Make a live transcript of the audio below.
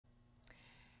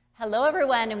Hello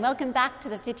everyone and welcome back to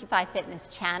the 55 Fitness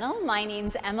channel. My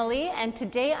name's Emily and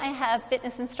today I have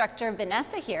fitness instructor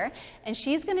Vanessa here and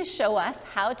she's going to show us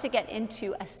how to get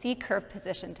into a C-curve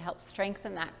position to help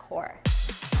strengthen that core.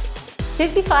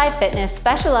 55 Fitness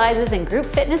specializes in group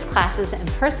fitness classes and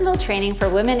personal training for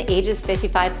women ages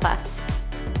 55 plus.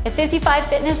 At 55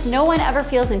 Fitness, no one ever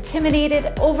feels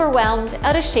intimidated, overwhelmed,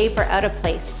 out of shape or out of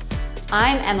place.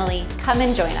 I'm Emily, come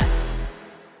and join us.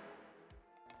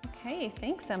 Okay,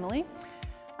 thanks Emily.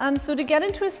 So to get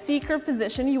into a C-curve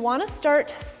position, you want to start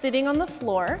sitting on the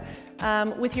floor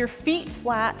with your feet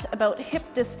flat about hip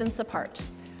distance apart.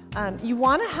 You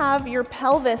want to have your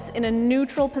pelvis in a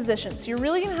neutral position, so you're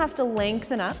really going to have to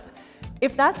lengthen up.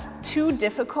 If that's too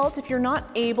difficult, if you're not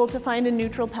able to find a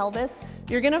neutral pelvis,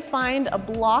 you're going to find a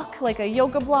block like a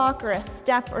yoga block or a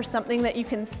step or something that you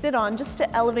can sit on just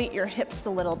to elevate your hips a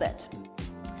little bit.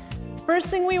 First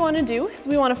thing we want to do is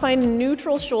we want to find a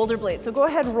neutral shoulder blade. So go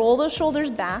ahead, roll those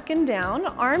shoulders back and down.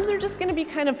 Arms are just going to be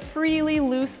kind of freely,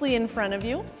 loosely in front of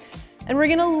you. And we're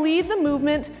going to lead the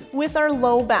movement with our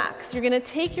low back. So you're going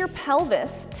to take your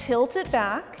pelvis, tilt it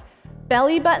back,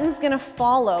 belly button's going to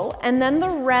follow, and then the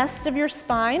rest of your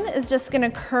spine is just going to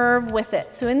curve with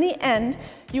it. So in the end,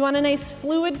 you want a nice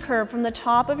fluid curve from the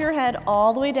top of your head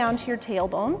all the way down to your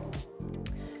tailbone.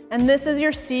 And this is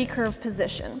your C-curve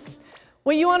position.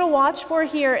 What you want to watch for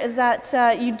here is that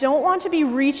you don't want to be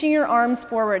reaching your arms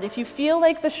forward. If you feel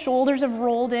like the shoulders have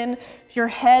rolled in, if your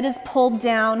head is pulled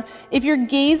down, if you're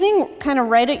gazing kind of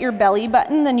right at your belly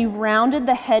button, then you've rounded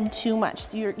the head too much.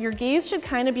 So your gaze should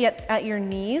kind of be at your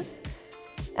knees,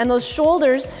 and those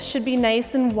shoulders should be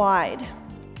nice and wide.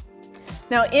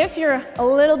 Now, if you're a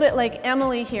little bit like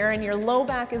Emily here and your low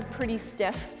back is pretty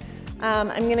stiff, I'm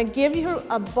going to give you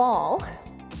a ball.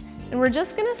 And we're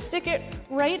just going to stick it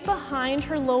right behind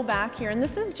her low back here. And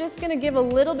this is just going to give a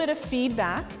little bit of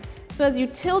feedback. So as you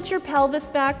tilt your pelvis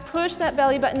back, push that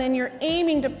belly button, and you're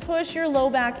aiming to push your low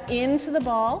back into the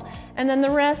ball. And then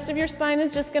the rest of your spine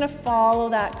is just going to follow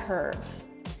that curve.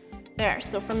 There,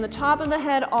 so from the top of the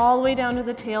head all the way down to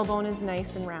the tailbone is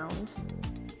nice and round.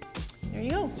 There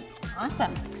you go.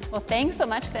 Awesome. Well, thanks so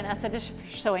much, Vanessa, for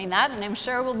showing that, and I'm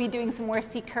sure we'll be doing some more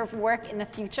C-curve work in the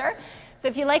future. So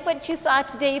if you like what you saw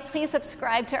today, please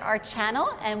subscribe to our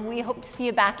channel, and we hope to see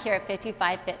you back here at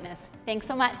 55 Fitness. Thanks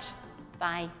so much.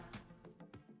 Bye.